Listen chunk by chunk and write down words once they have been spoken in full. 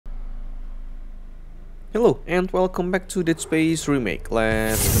Hello and welcome back to Dead Space Remake.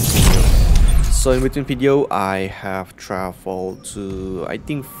 Let's continue. So in between video I have traveled to I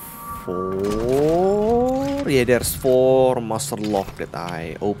think there's four master lock that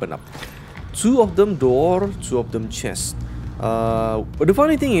I open up. Two of them door, two of them chest. But the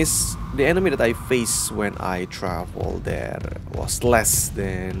funny thing is the enemy that I faced when I traveled there was less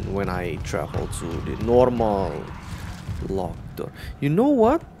than when I traveled to the normal lock door. You know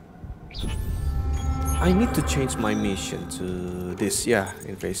what? I need to change my mission to this,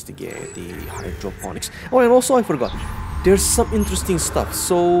 investigate the hydroponics. Oh, and also I forgot, there's some interesting stuff.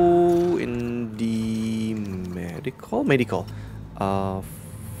 So in the medical,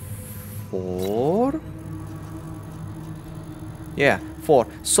 four, yeah, four.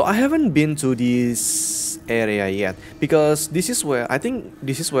 So I haven't been to this area yet because this is where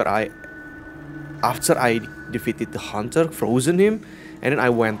after I defeated the hunter, frozen him. And then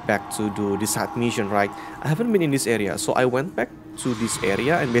I went back to do the side mission, right? I haven't been in this area, so I went back to this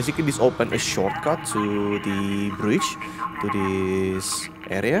area and basically this opened a shortcut to the bridge, to this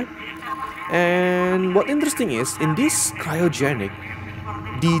area. And what interesting is, in this cryogenic,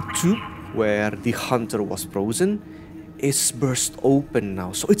 the tube where the hunter was frozen is burst open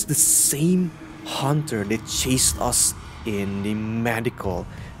now. So it's the same hunter that chased us in the medical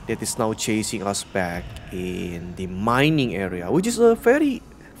that is now chasing us back in the mining area, which is a very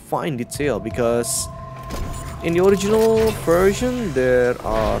fine detail because in the original version there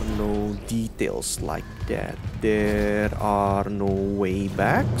are no details like that. There are no way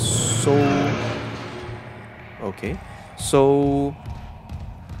back. So okay, so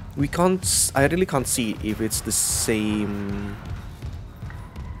I really can't see if it's the same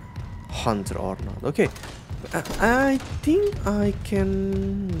hunter or not. Okay, I think I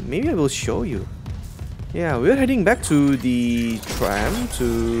can, maybe I will show you. Yeah, we're heading back to the tram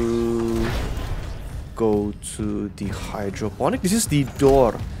to go to the hydroponic. This is the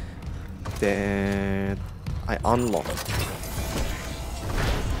door that I unlocked.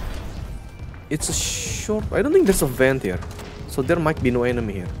 It's a short, I don't think there's a vent here, so there might be no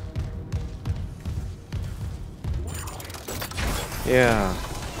enemy here. Yeah.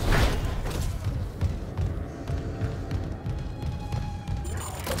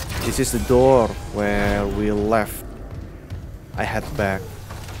 This is the door where we left. I head back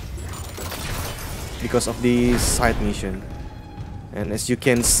because of the side mission. And as you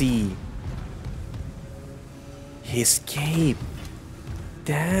can see, he escaped.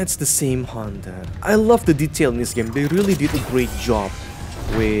 That's the same hunter. I love the detail in this game. They really did a great job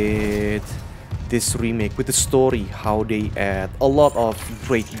with this remake, with the story, how they add a lot of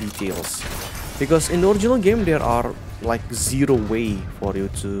great details. Because in the original game there are like zero way for you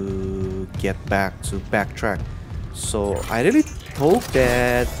to get back, to backtrack. So I really hope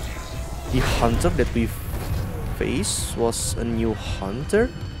that the hunter that we faced was a new hunter,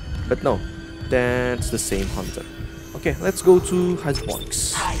 but no, that's the same hunter. Okay, let's go to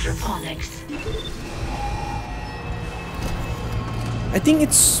hydroponics. I think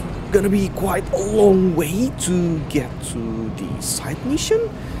it's gonna be quite a long way to get to the side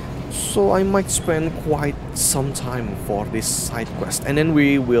mission, so I might spend quite some time for this side quest, and then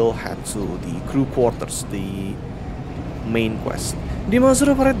we will head to the crew quarters, the main quest. The Master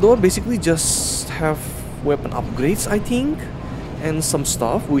of Red Door basically just have weapon upgrades, I think, and some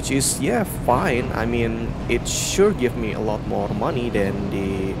stuff, which is, yeah, fine. I mean, it sure give me a lot more money than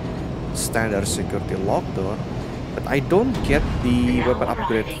the standard security lock door, but I don't get the weapon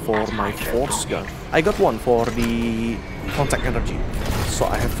upgrade for my force gun. I got one for the contact energy, so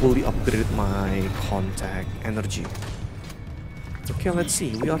I have fully upgraded my contact energy. Okay, let's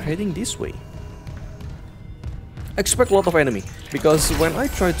see, we are heading this way. Expect a lot of enemy, because when I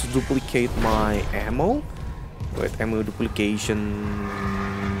try to duplicate my ammo with ammo duplication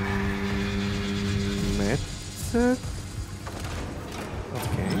method,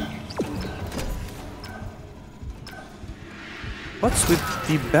 okay, what's with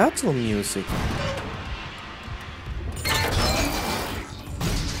the battle music?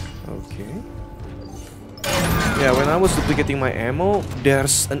 Okay. Yeah, when I was duplicating my ammo,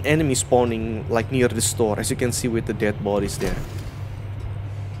 there's an enemy spawning like near the store, as you can see with the dead bodies there.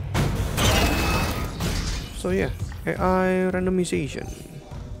 So yeah, AI randomization.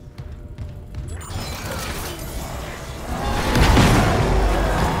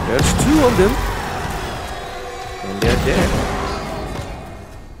 There's two of them, and they're dead.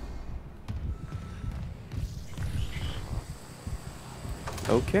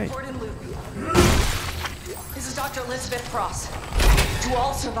 Okay. This is Dr. Elizabeth Frost. To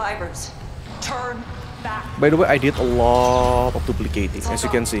all survivors, turn back. By the way, I did a lot of duplicating, as you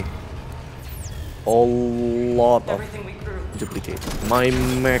can see. a lot of Everything we grew. duplicate. My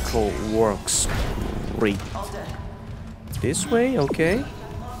macro works great. All dead. This way, okay.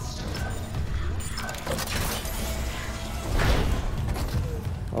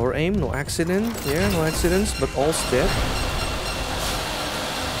 Our aim, no accident. Yeah, no accidents, but all's dead.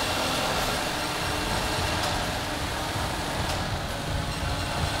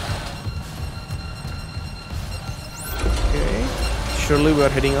 Okay, surely we are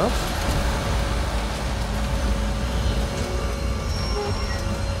heading up.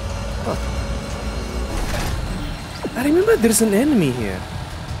 Huh. I remember there's an enemy here.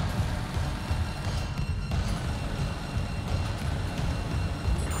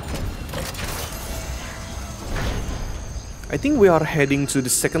 I think we are heading to the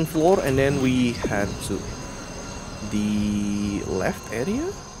second floor and then we head to the left area.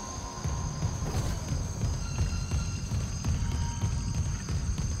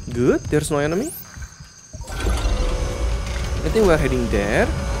 Good, there's no enemy. I think we're heading there.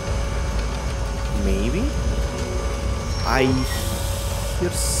 Maybe. I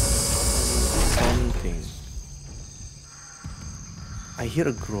hear something. I hear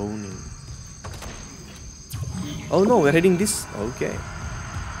a groaning. Oh no, we're heading this. Okay.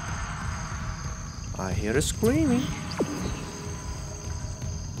 I hear a screaming.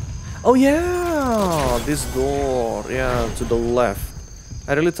 Oh yeah, this door. Yeah, to the left.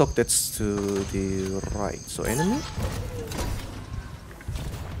 I really thought that's to the right. So enemy?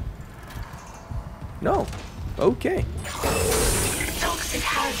 No. Okay.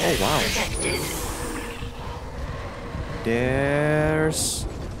 Oh wow. There's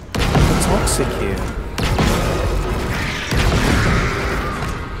a toxic here.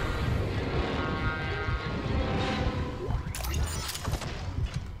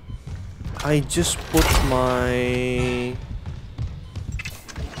 I just put my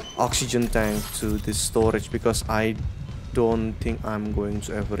oxygen tank to this storage because I don't think I'm going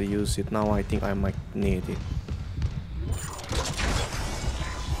to ever use it. Now I think I might need it.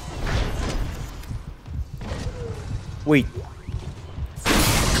 Wait.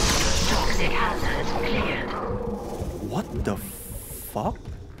 Toxic hazard cleared. What the fuck?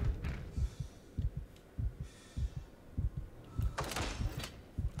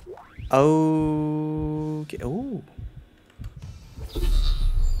 Okay. Oh.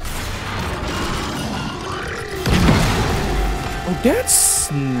 Oh,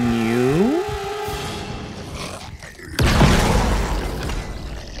 that's new.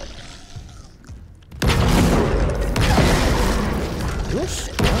 You're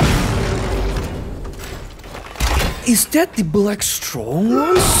strong. Is that the black strong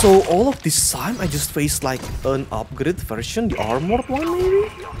one? So all of this time I just faced like an upgraded version, the armored one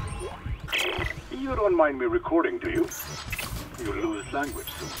maybe? You don't mind me recording, do you? You lose language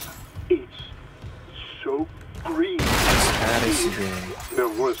soon. It's so green. That is again. There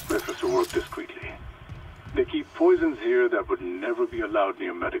are worse places to work discreetly. They keep poisons here that would never be allowed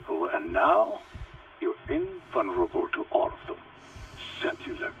near medical, and now you're invulnerable to all of them.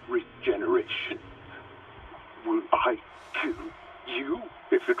 Cellular regeneration. Will I kill you?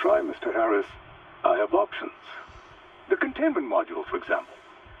 If you try, Mr. Harris, I have options. The containment module, for example.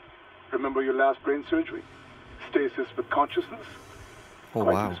 Remember your last brain surgery? Stasis with consciousness? Oh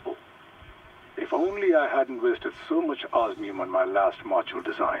Quite wow. useful. If only I hadn't wasted so much osmium on my last module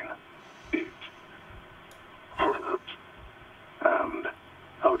design. It hurt. And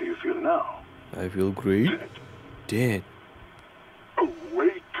how do you feel now? I feel great. Dead.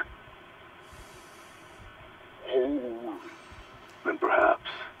 Awake. Whole. Then perhaps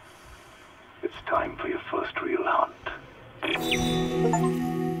it's time for your first real hunt.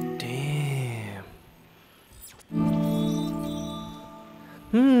 Damn.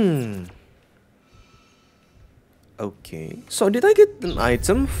 Okay. So did I get an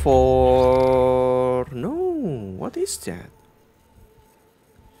item for... No. What is that?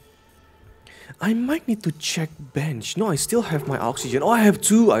 I might need to check bench. No, I still have my oxygen. Oh, I have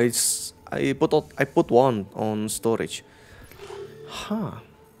two. I put one on storage. Huh.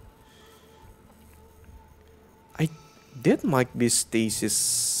 That might be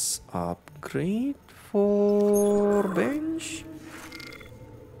stasis upgrade for bench.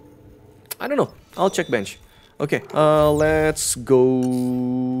 I don't know. I'll check bench. Okay, let's go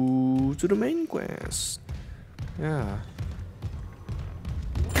to the main quest. Yeah.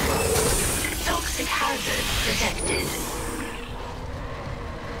 Toxic hazard detected.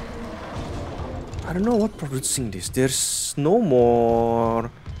 I don't know what producing this. There's no more.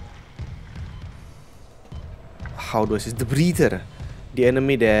 How do I say? The breeder. The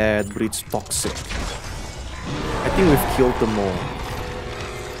enemy that breeds toxic. I think we've killed them all.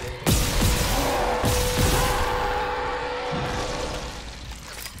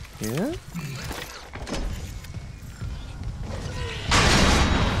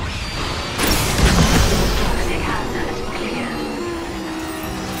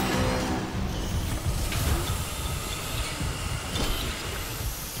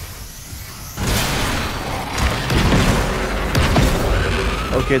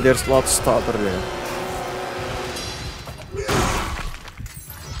 Okay, there's lots of starter there.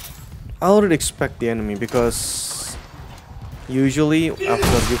 I already expect the enemy because usually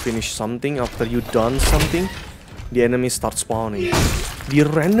after you finish something, after you done something, the enemy starts spawning. The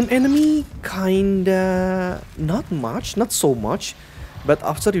random enemy kinda not much, not so much, but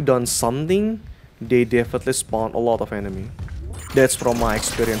after you done something, they definitely spawn a lot of enemy. That's from my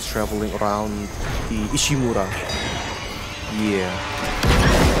experience traveling around the Ishimura. Yeah.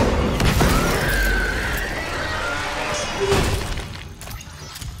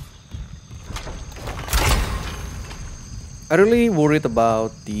 I really worried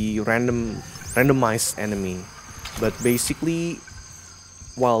about the randomized enemy, but basically,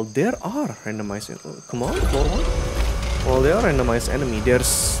 while there are randomized, come on, floor one. While there are randomized enemy,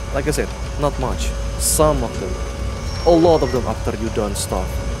 there's, like I said, not much. Some of them, a lot of them after you done stuff,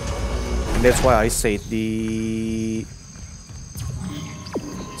 and that's why I said the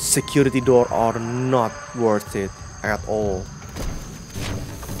security door are not worth it at all.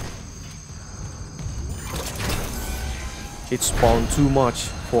 It spawned too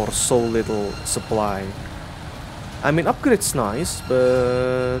much for so little supply. I mean, upgrade's nice,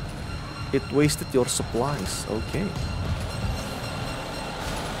 but it wasted your supplies. Okay.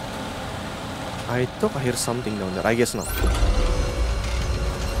 I thought I hear something down there. I guess not.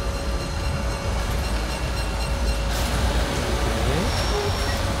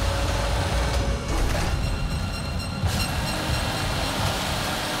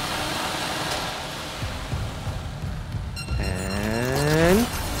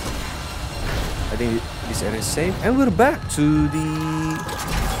 This area is safe, and we're back to the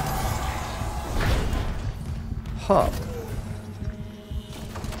hub.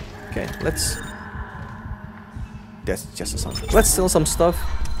 Okay, let's. That's just a sound. Let's sell some stuff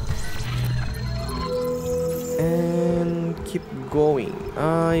and keep going.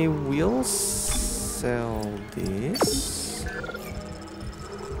 I will sell this.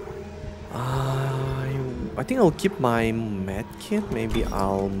 I think I'll keep my medkit. Maybe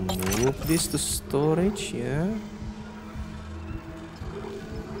I'll move this to storage, yeah.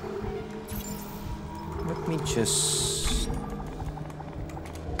 Let me just...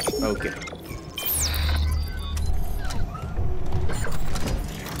 Okay.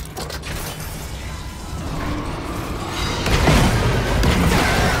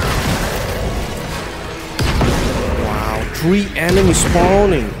 Wow, 3 enemies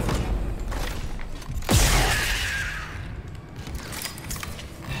spawning.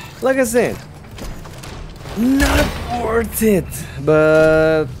 Like I said, not worth it,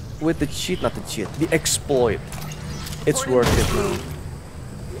 but with the cheat, not the cheat, the exploit, it's worth it now.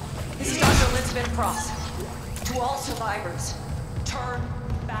 This is Dr. Elizabeth Cross. To all survivors, turn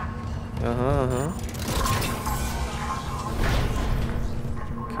back.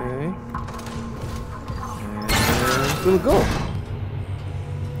 Okay. And we'll go.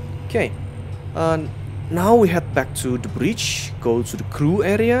 Okay. Now we head back to the bridge, go to the crew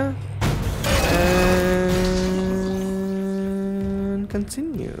area, and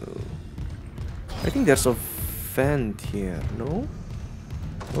continue. I think there's a vent here, no?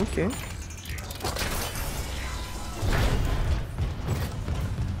 Okay.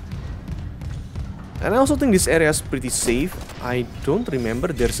 And I also think this area is pretty safe. I don't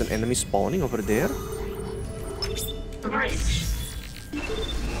remember there's an enemy spawning over there. Bridge.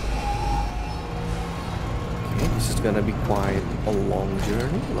 This is gonna be quite a long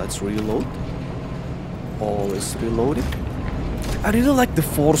journey. Let's reload. All is reloaded. I really like the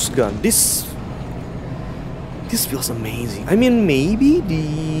force gun. This feels amazing. I mean, maybe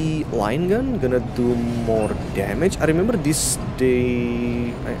the line gun gonna do more damage. I remember this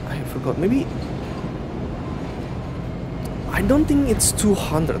day. I forgot. Maybe I don't think it's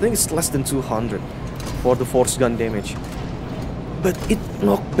 200. I think it's less than 200 for the force gun damage. But it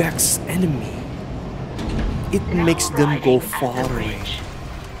knockbacks enemy. It makes them go far away.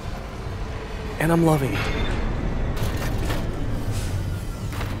 And I'm loving it.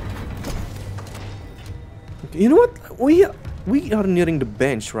 Okay, you know what? We are nearing the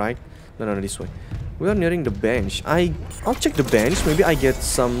bench, right? No, this way. We are nearing the bench. I'll check the bench. Maybe I get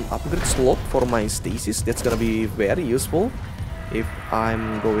some upgrade slot for my stasis. That's gonna be very useful if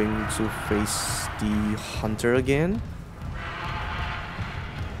I'm going to face the hunter again.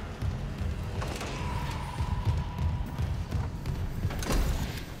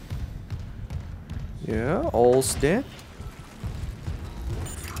 Yeah, all's dead.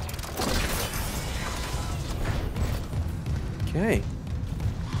 Okay.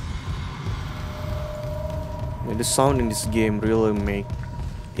 Yeah, the sound in this game really make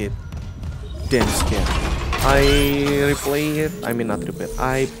it damn scary. I replay it. I mean, not replay.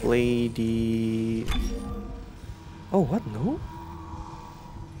 I play the. Oh, what? No.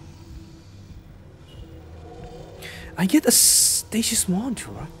 I get a stasis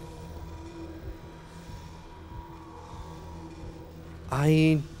module, right?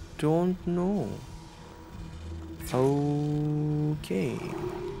 I don't know. Okay.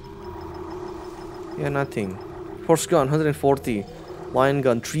 Yeah, nothing. Force gun 140. Line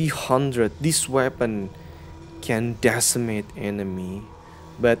gun 300. This weapon can decimate enemy,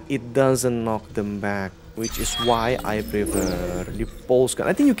 but it doesn't knock them back, which is why I prefer the pulse gun.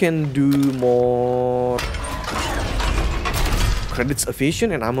 I think you can do more credits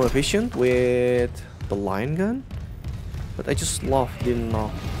efficient and ammo efficient with the line gun, but I just love the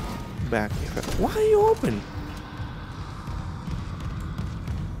knock back effect. Why are you open?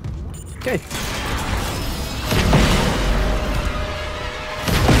 Okay.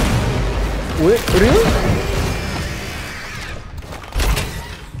 Wait, really?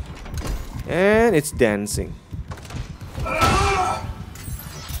 And it's dancing.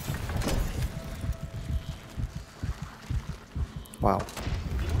 Wow.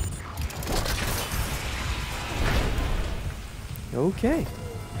 Okay.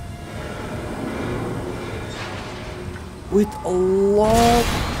 With a lot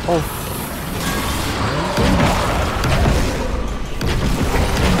of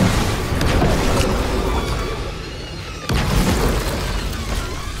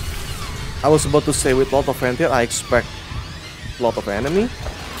I was about to say with a lot of frontier, I expect a lot of enemy.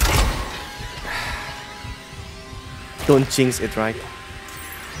 Don't jinx it, right?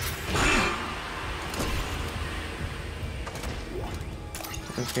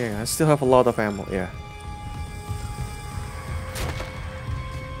 Okay, I still have a lot of ammo, yeah.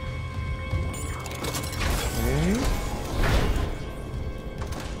 Okay.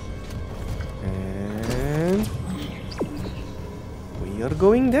 And we are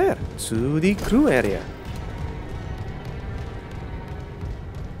going there, to the crew area.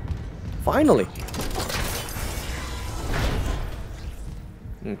 Finally.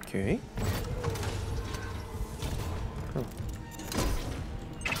 Okay. Oh.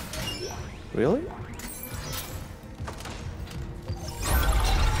 Really?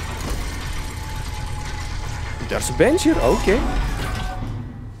 There's a bench here, okay.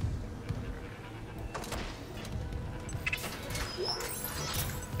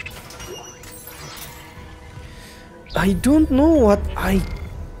 I don't know what I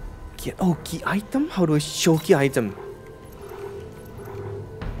get. Oh, key item? How do I show key item?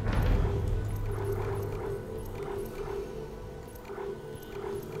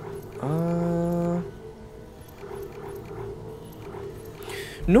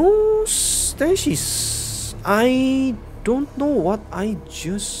 No stasis. I don't know what I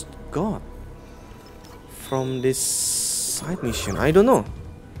just got from this side mission. I don't know.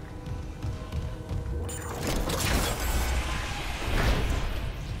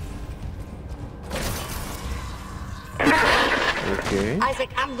 Okay. Isaac,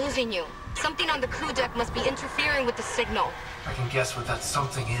 I'm losing you. Something on the crew deck must be interfering with the signal. I can guess what that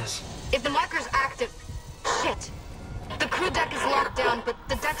something is. If the marker's active... Shit. The crew deck is locked down, but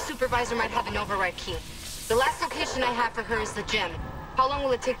the deck supervisor might have an override key. The last location I have for her is the gym. How long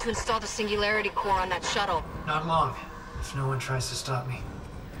will it take to install the singularity core on that shuttle? Not long, if no one tries to stop me.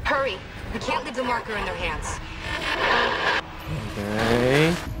 Hurry. We can't leave the marker in their hands.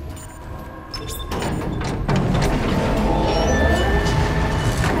 Okay.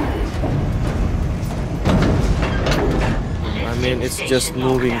 I mean, it's just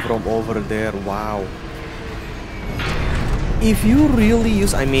moving from over there. Wow. If you really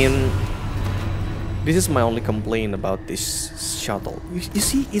use, I mean, this is my only complaint about this shuttle. You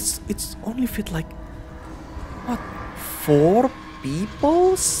see, it's only fit like what, 4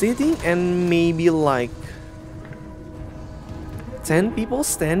 people sitting and maybe like 10 people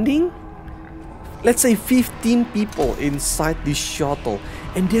standing. Let's say 15 people inside this shuttle,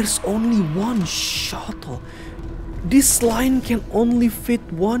 and there's only one shuttle. This line can only fit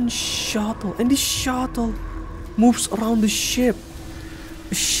one shuttle, and this shuttle moves around the ship.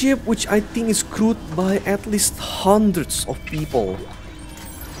 A ship which I think is crewed by at least hundreds of people,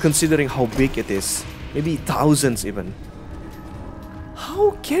 considering how big it is. Maybe thousands even.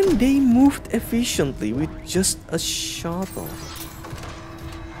 How can they move efficiently with just a shuttle?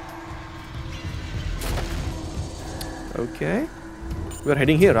 Okay. We're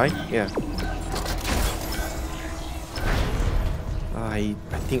heading here, right? Yeah. I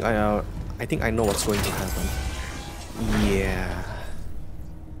think I know what's going to happen. Yeah.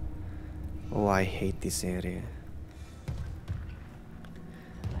 Oh, I hate this area.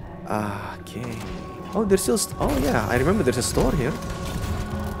 Okay. Oh, there's still... oh yeah, I remember there's a store here.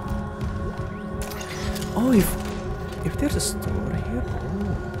 Oh, if there's a store here...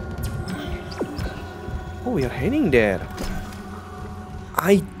 oh, we are heading there.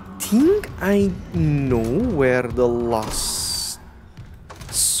 I think I know where the last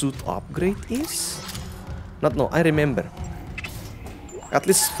suit upgrade is. No, I remember. At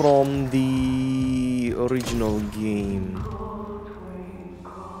least from the original game.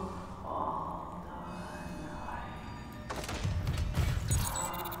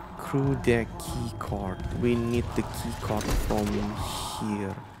 Crew deck key card. We need the key card from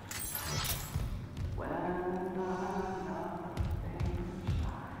here.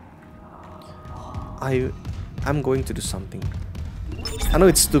 I'm going to do something. I know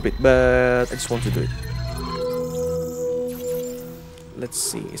it's stupid, but I just want to do it. Let's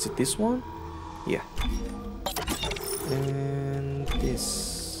see, is it this one? Yeah. And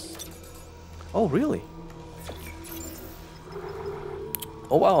this. Oh, really?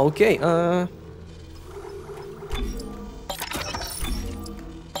 Oh wow, okay.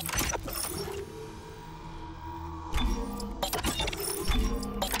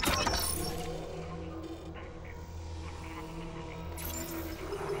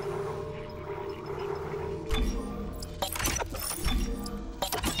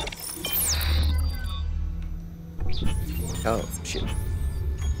 Oh, shit.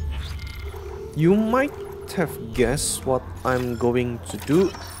 You might have guessed what I'm going to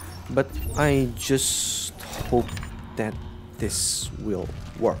do, but I just hope that this will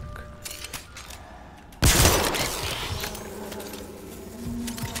work.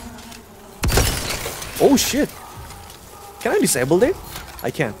 Oh shit! Can I disable it? I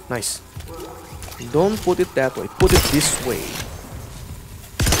can. Nice. Don't put it that way. Put it this way.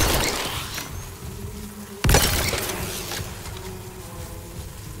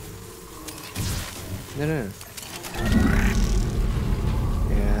 No.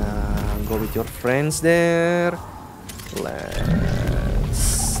 Yeah, go with your friends there. Let's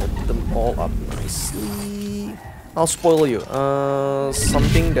set them all up nicely. I'll spoil you.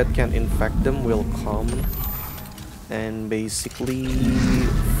 Something that can infect them will come and basically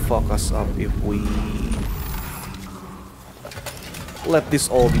fuck us up if we let this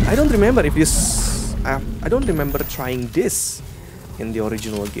all be. I don't remember if this. I don't remember trying this in the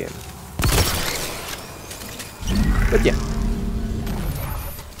original game. But yeah.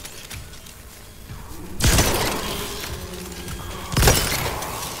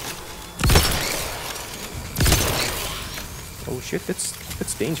 Oh shit,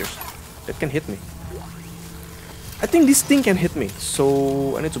 that's dangerous. That can hit me. I think this thing can hit me,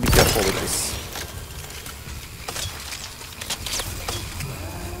 so I need to be careful with this.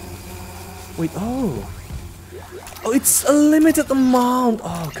 Wait, oh. Oh, it's a limited amount.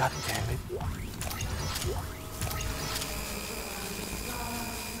 Oh, god damn it.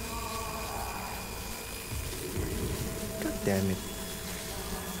 Damn it.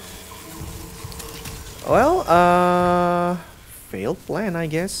 Well, failed plan, I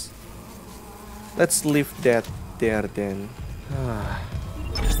guess. Let's leave that there then.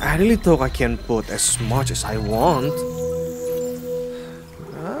 I really thought I can put as much as I want.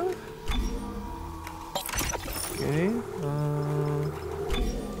 Okay.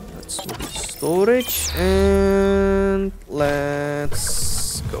 Let's move it to storage and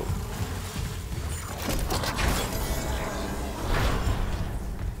let's go.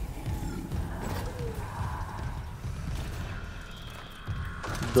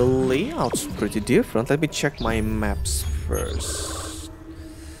 The layout's pretty different. Let me check my maps first.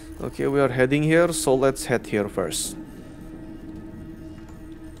 Okay, we are heading here, so let's head here first.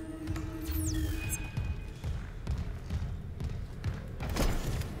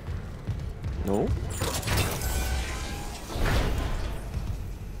 No?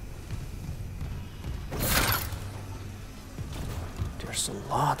 There's a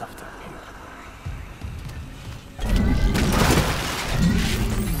lot of them here.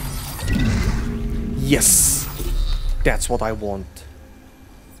 Yes! That's what I want.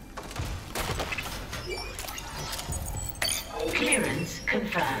 Clearance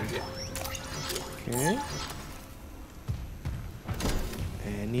confirmed. Okay.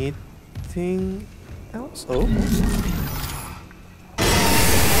 Anything else? Oh.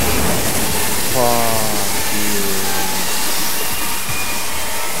 Fuck you.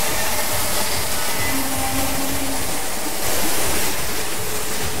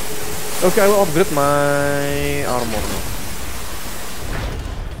 Okay, I will upgrade my armor now.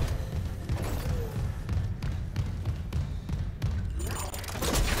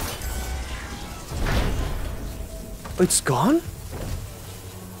 Oh, it's gone?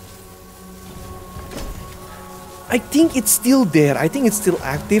 I think it's still there. I think it's still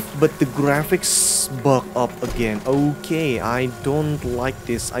active, but the graphics bug up again. Okay, I don't like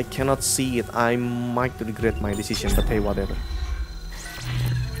this. I cannot see it. I might regret my decision, but hey, whatever.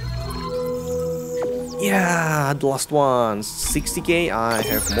 Yeah, the last one. 60k. I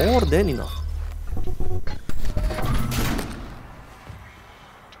have more than enough.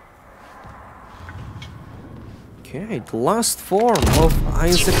 Okay, the last form of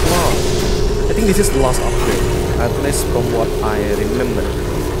Isaac Clarke. I think this is the last upgrade, at least from what I remember.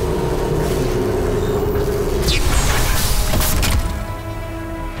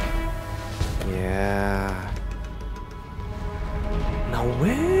 Yeah. Now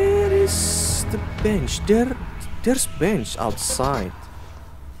where is the bench? There's bench outside.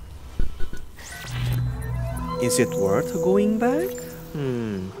 Is it worth going back?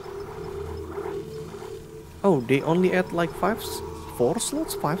 Oh, they only add like 5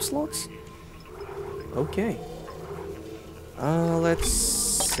 slots? Okay. Let's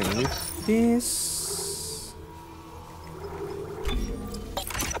save this.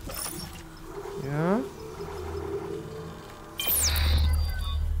 Yeah.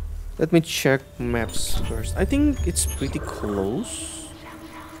 Let me check maps first. I think it's pretty close.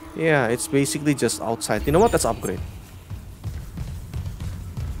 Yeah, it's basically just outside. You know what? Let's upgrade.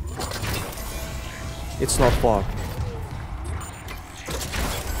 It's not far.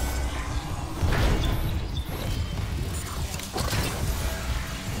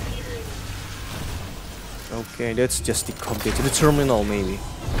 Okay, that's just the cottage, the terminal maybe.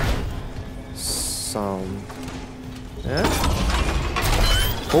 Sound. Yeah.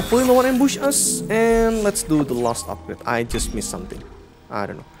 Hopefully no one ambush us, and let's do the last upgrade. I just missed something. I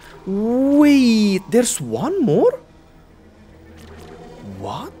don't know. Wait, there's one more?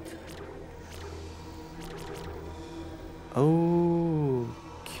 What? Okay.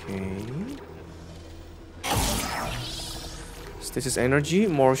 Stasis energy,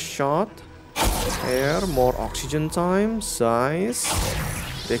 more shot, air, more oxygen time, size,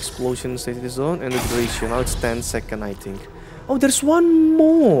 the explosion stasis zone, and the duration. Now it's 10 seconds, I think. Oh, there's one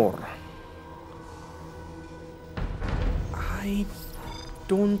more. I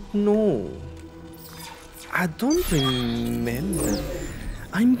don't know. I don't remember.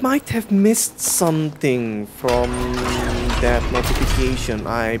 I might have missed something from that notification.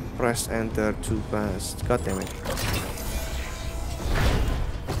 I pressed enter too fast. God damn it.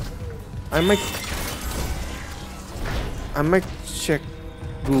 I might check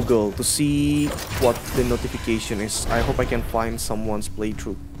Google to see what the notification is. I hope I can find someone's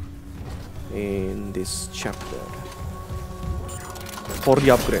playthrough in this chapter for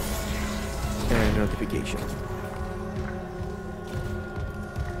the upgrade and notification.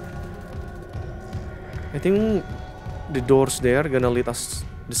 I think the doors there gonna lead us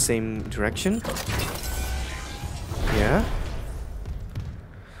the same direction. Yeah.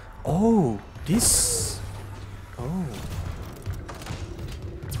 Oh, this. Oh.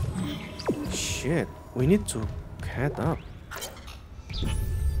 Shit. We need to head up.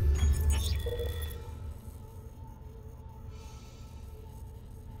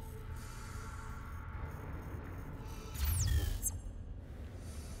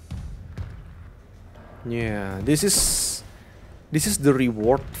 Yeah, this is the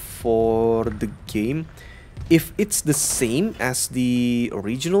reward for the game. If it's the same as the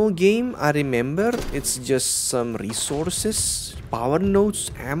original game, I remember it's just some resources, power nodes,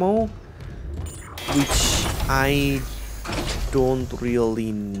 ammo, which I don't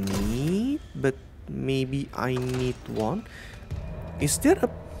really need, but maybe I need one. Is there a...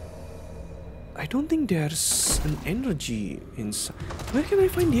 I don't think there's an energy inside. Where can I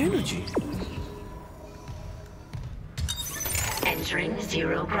find the energy? Entering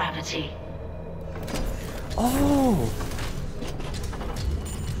zero gravity. Oh!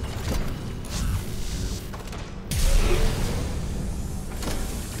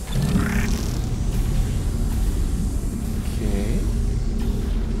 Okay.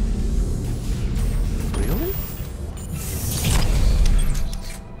 Really?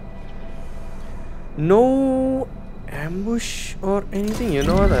 No ambush or anything, you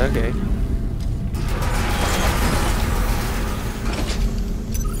know what? Okay.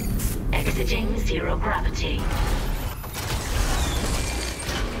 Exiting zero gravity.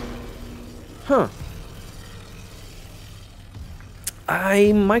 Huh.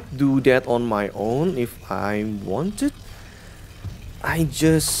 I might do that on my own if I wanted. I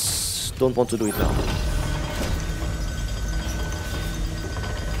just don't want to do it now.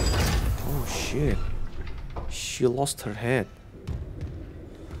 Oh shit. She lost her head.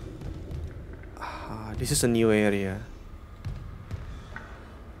 Ah, this is a new area.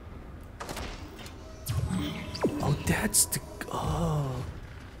 that's the... Oh.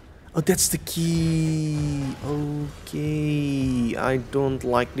 Oh, that's the key. Okay. I don't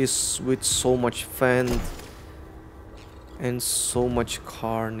like this with so much vent and so much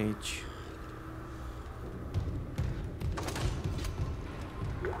carnage.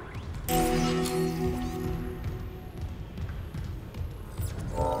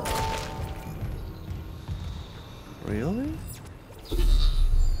 Really?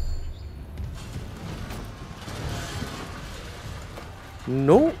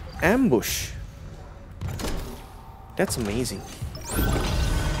 No ambush. That's amazing.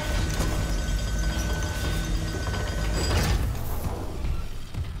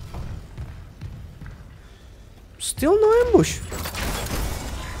 Still no ambush.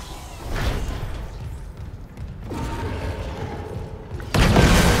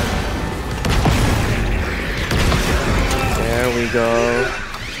 There we go.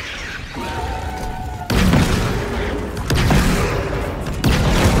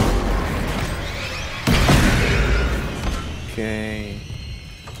 Okay.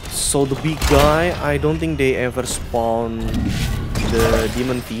 So the big guy, I don't think they ever spawn the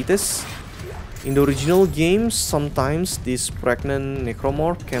demon fetus. In the original games, sometimes this pregnant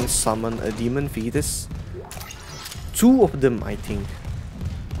necromorph can summon a demon fetus. 2 of them, I think.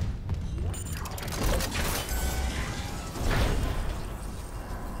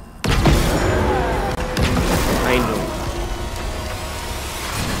 I know.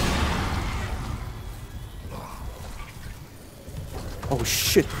 Oh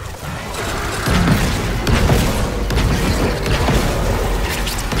shit.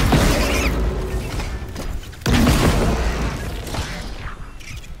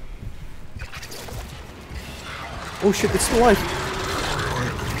 Oh shit, it's alive.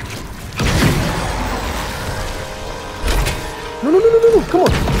 No, come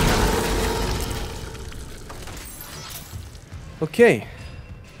on. Okay.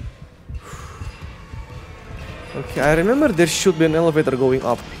 Okay, I remember there should be an elevator going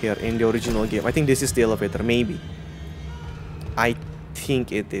up here in the original game. I think this is the elevator, maybe. I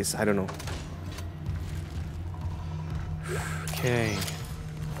think it is, I don't know. Okay.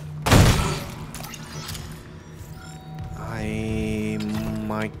 I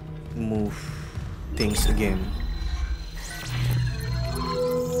might move things again.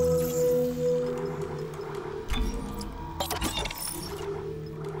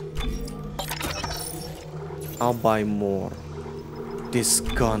 I'll buy more. This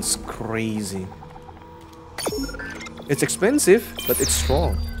gun's crazy. It's expensive, but it's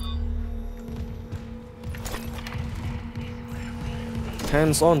strong.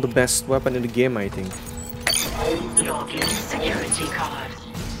 Hands on, the best weapon in the game, I think. Login security card.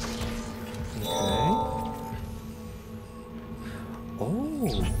 Okay.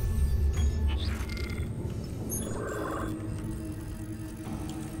 Oh.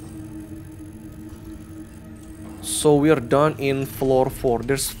 So we are done in floor 4.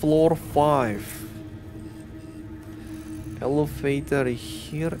 There's floor 5. Elevator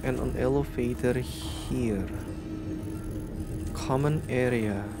here and an elevator here. Common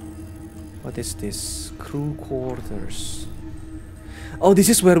area. What is this? Crew quarters. Oh, this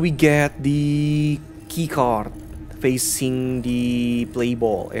is where we get the key card facing the play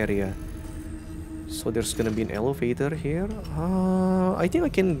ball area. So there's gonna be an elevator here. I think I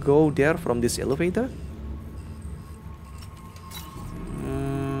can go there from this elevator.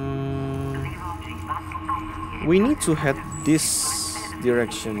 We need to head this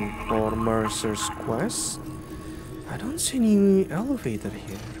direction for Mercer's quest. I don't see any elevator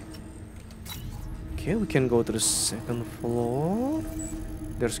here. Okay, we can go to the 2nd floor.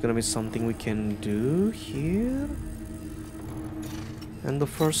 There's gonna be something we can do here. And the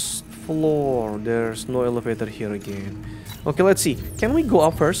 1st floor, there's no elevator here again. Okay, let's see. Can we go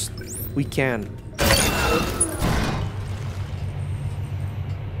up first? We can.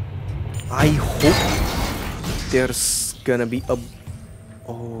 I hope there's gonna be a...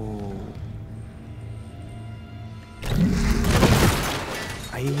 Oh.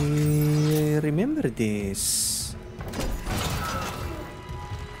 I remember this.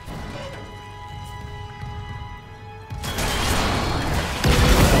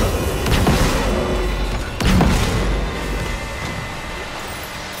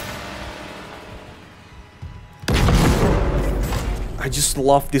 I just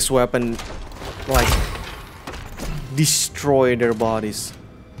love this weapon. Like, destroy their bodies.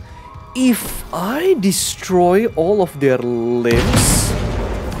 If I destroy all of their limbs,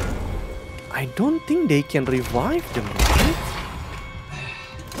 I don't think they can revive them, right?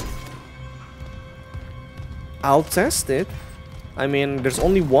 I'll test it. I mean, there's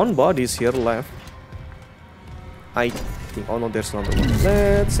only one bodies here left. I think. Oh no, there's another one.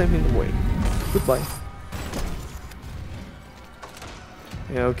 Let's send him away. Goodbye.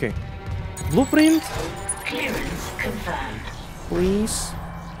 Yeah, okay. Blueprint. Clearance confirmed. Please.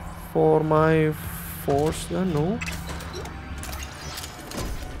 For my force. No.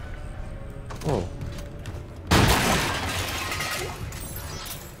 Oh.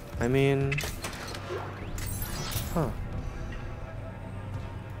 I mean. Huh.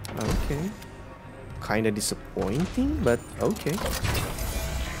 Okay. Kinda disappointing, but okay.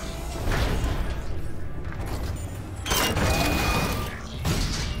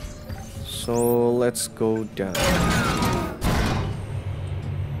 So let's go down.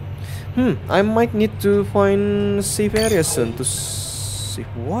 I might need to find a safe area soon to see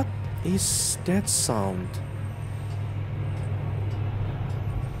what is that sound.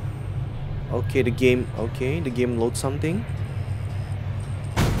 Okay, the game loads something.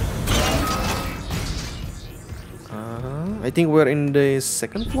 I think we're in the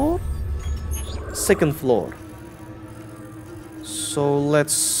second floor. So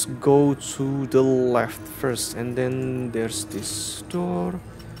let's go to the left first, and then there's this door.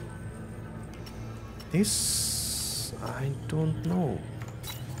 This, I don't know.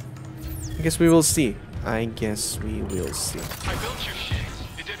 I guess we will see. I built your shit.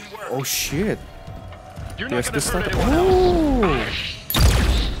 It didn't work. Oh shit. You're There's not the gonna hurt start. anyone else.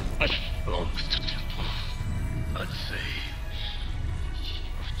 Oh! I belongs to temple. I'd say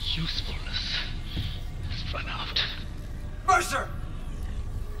your usefulness has run out. Mercer!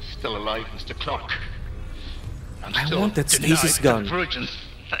 Still alive, Mr. Clarke. I'm I still want that denied stasis gun. convergence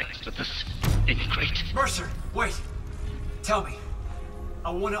thanks to this ingrate. Mercer, wait! Tell me. I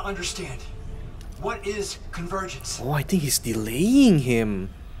want to understand. What is convergence? Oh, I think he's delaying him.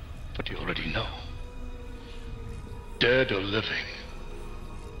 But you already know. Dead or living,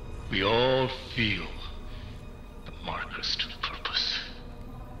 we all feel the marker's true purpose.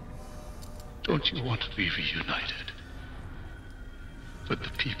 Don't you want to be reunited with the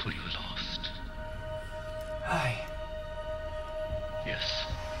people you lost? Aye. Yes.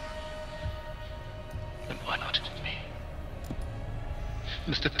 Then why not with me?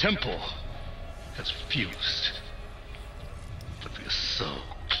 Mr. Temple has refused, but we are so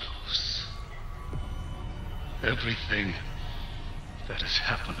close. Everything that has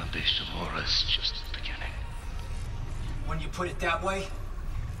happened on the Ishimura is just the beginning. When you put it that way,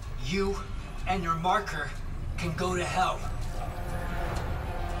 you and your marker can go to hell.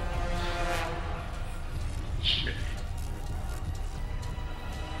 Shit.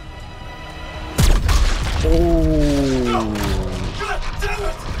 Oh. God damn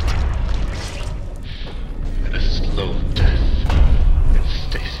it! And a slow death in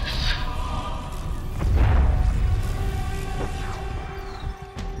stasis.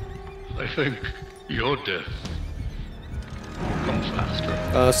 I think your death will come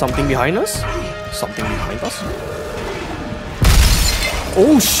faster. Something behind us? Something behind us?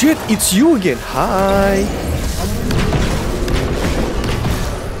 Oh shit, it's you again. Hi.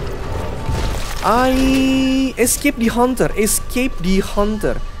 I escaped the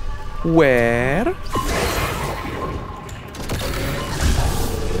hunter. Where?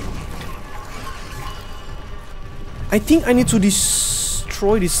 I think I need to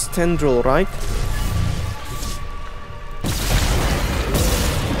destroy this tendril, right?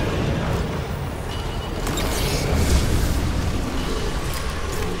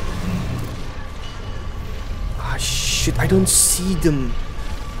 Ah shit, I don't see them.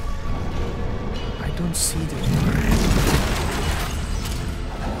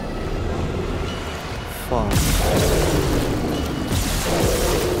 Fuck.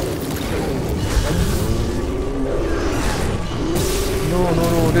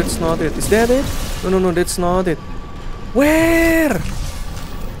 No, that's not it. Is that it? No, that's not it. Where?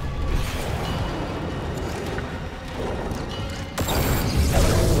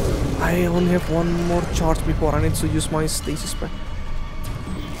 I only have one more charge before I need to use my stasis pack.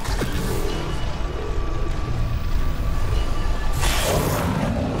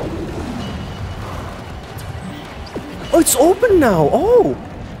 Oh, it's open now. Oh,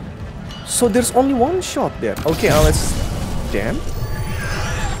 so there's only one shot there. Okay, let's. Damn.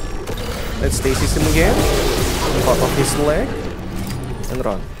 Let's stasis him again. Cut off his leg and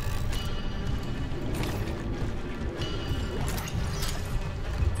run.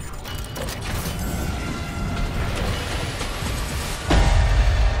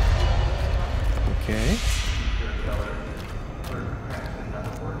 Okay.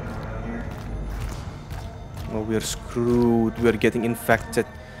 Oh, we're screwed. We're getting infected.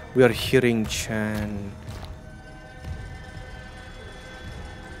 We are hearing Chan.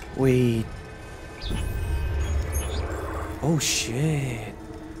 Wait. Oh shit.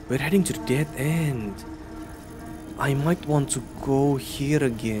 We're heading to the dead end. I might want to go here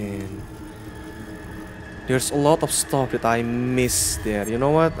again. There's a lot of stuff that I missed there. You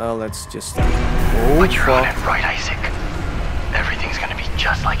know what? Let's just... Oh, but you're on it right, Isaac. Everything's gonna be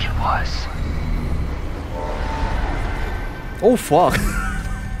just like it was. Oh, fuck.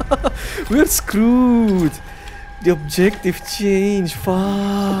 We're screwed. The objective changed.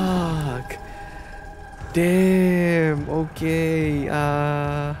 Fuck. Damn. Okay.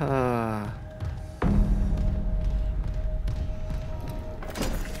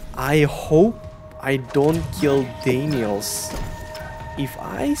 I hope I don't kill Daniels. If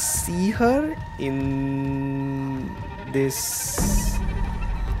I see her in this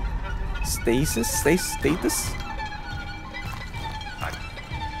status,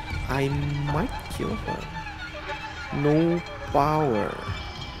 I might kill her. No power.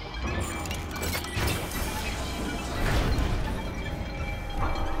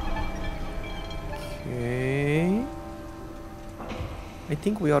 Okay. I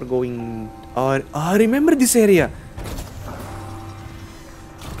think we are going... I remember this area.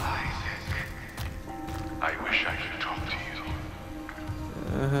 I wish I could talk to you.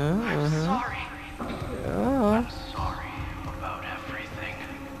 I'm sorry. Yeah. I'm sorry about everything.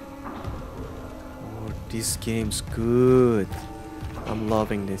 Oh, this game's good. I'm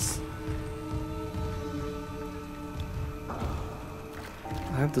loving this.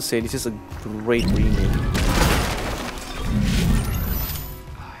 I have to say, this is a great remake.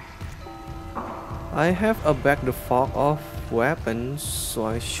 I have a back the fuck off weapon, so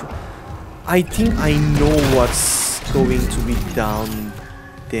I think I know what's going to be down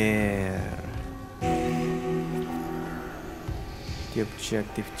there. The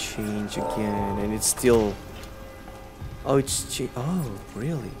objective change again, and it's still... Oh, it's oh,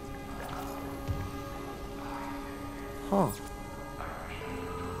 really? Huh.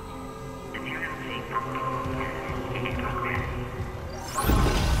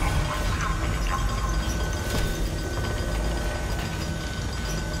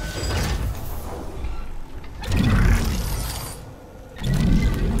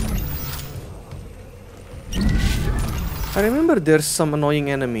 I remember there's some annoying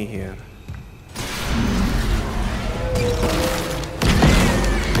enemy here.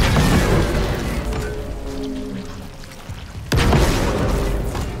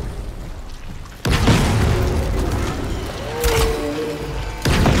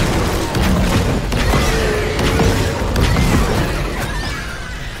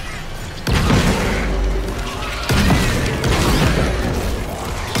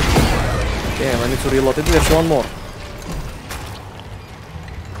 Damn, I need to reload it. There's one more.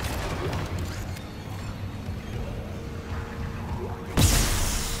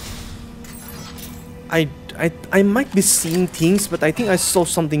 I might be seeing things, but I think I saw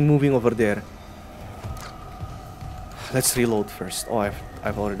something moving over there. Let's reload first. Oh,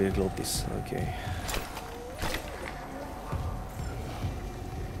 I've already reloaded this. Okay.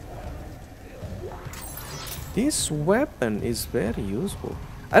 This weapon is very useful.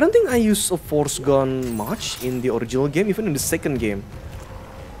 I don't think I use a force gun much in the original game, even in the second game.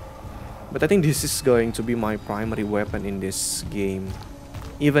 But I think this is going to be my primary weapon in this game,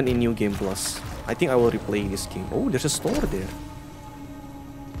 even in New Game Plus. I think I will replay this game. Oh, there's a store there.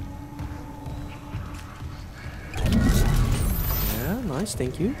 Yeah, nice,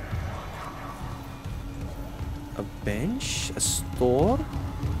 thank you. A bench, a store.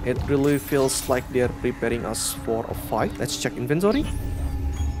 It really feels like they're preparing us for a fight. Let's check inventory.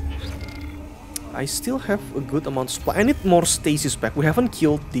 I still have a good amount of supply. I need more stasis back. We haven't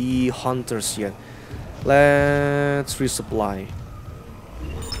killed the hunters yet. Let's resupply.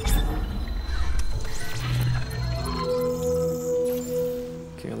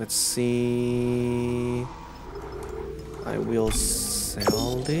 Okay, let's see. I will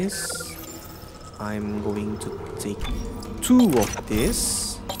sell this. I'm going to take 2 of this.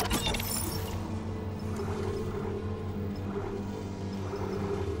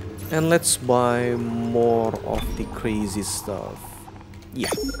 And let's buy more of the crazy stuff. Yeah.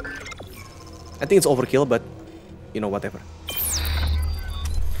 I think it's overkill, but you know, whatever.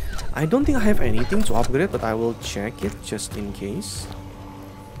 I don't think I have anything to upgrade, but I will check it just in case.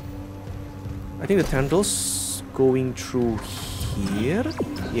 I think the tendrils going through here.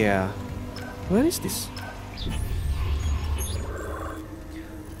 Yeah. Where is this?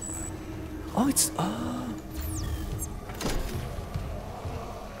 Oh, it's...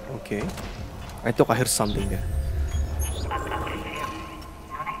 Okay. I thought I heard something there.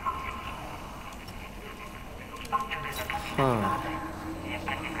 Huh.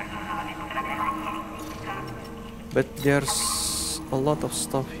 But there's a lot of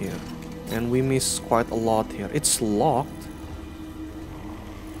stuff here, and we miss quite a lot here. It's locked.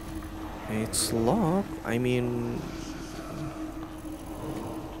 It's locked. I mean,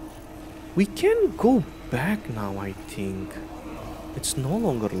 we can go back now, I think. It's no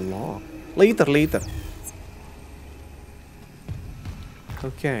longer locked. Later.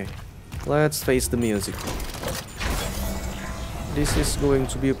 Okay, let's face the music. This is going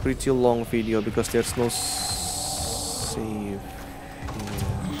to be a pretty long video because there's no save here.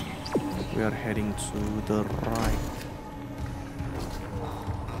 We are heading to the right.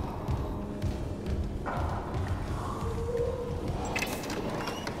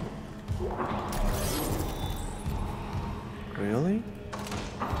 Really?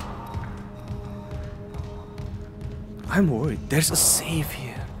 I'm worried. There's a save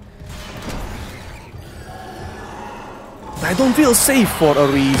here. I don't feel safe for a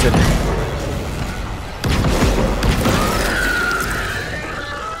reason.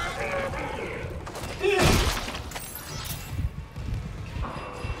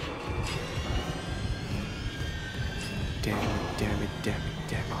 Damn it.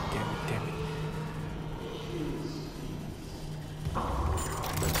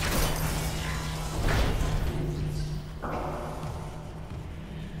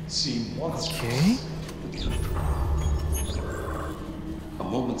 Okay. A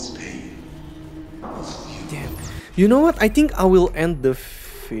moment's pain. Damn. You know what? I think I will end the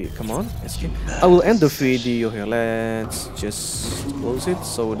come on, escape. I will end the video here. Let's just close it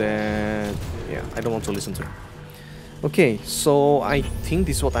so that I don't want to listen to it. Okay, so I think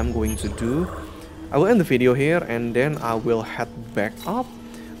this is what I'm going to do. I will end the video here and then I will head back up.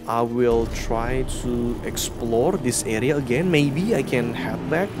 I will try to explore this area again. Maybe I can head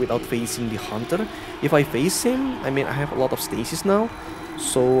back without facing the hunter. If I face him, I mean I have a lot of stasis now,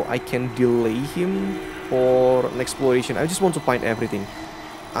 so I can delay him for an exploration. I just want to find everything.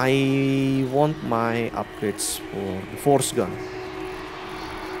 I want my upgrades for the force gun.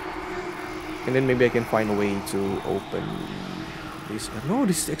 And then maybe I can find a way to open this. No,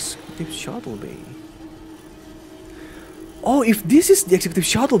 this is the executive shuttle bay. Oh, if this is the executive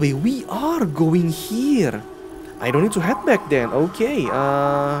shuttle bay, we are going here. I don't need to head back then. Okay,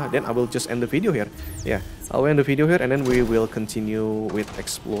 then I will just end the video here. Yeah, I'll end the video here and then we will continue with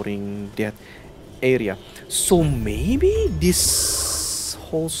exploring that area. So maybe this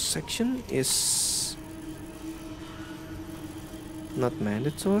whole section is not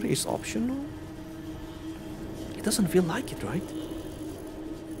mandatory, it's optional. It doesn't feel like it, right?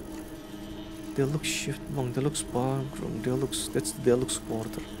 Deluxe shift monk, deluxe bar room, deluxe, that's the deluxe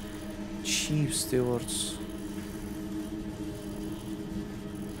quarter. Chief stewards.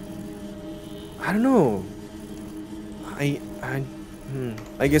 I don't know.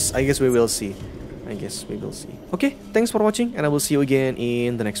 I guess we will see. Okay, thanks for watching and I will see you again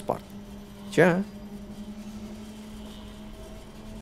in the next part. Ciao.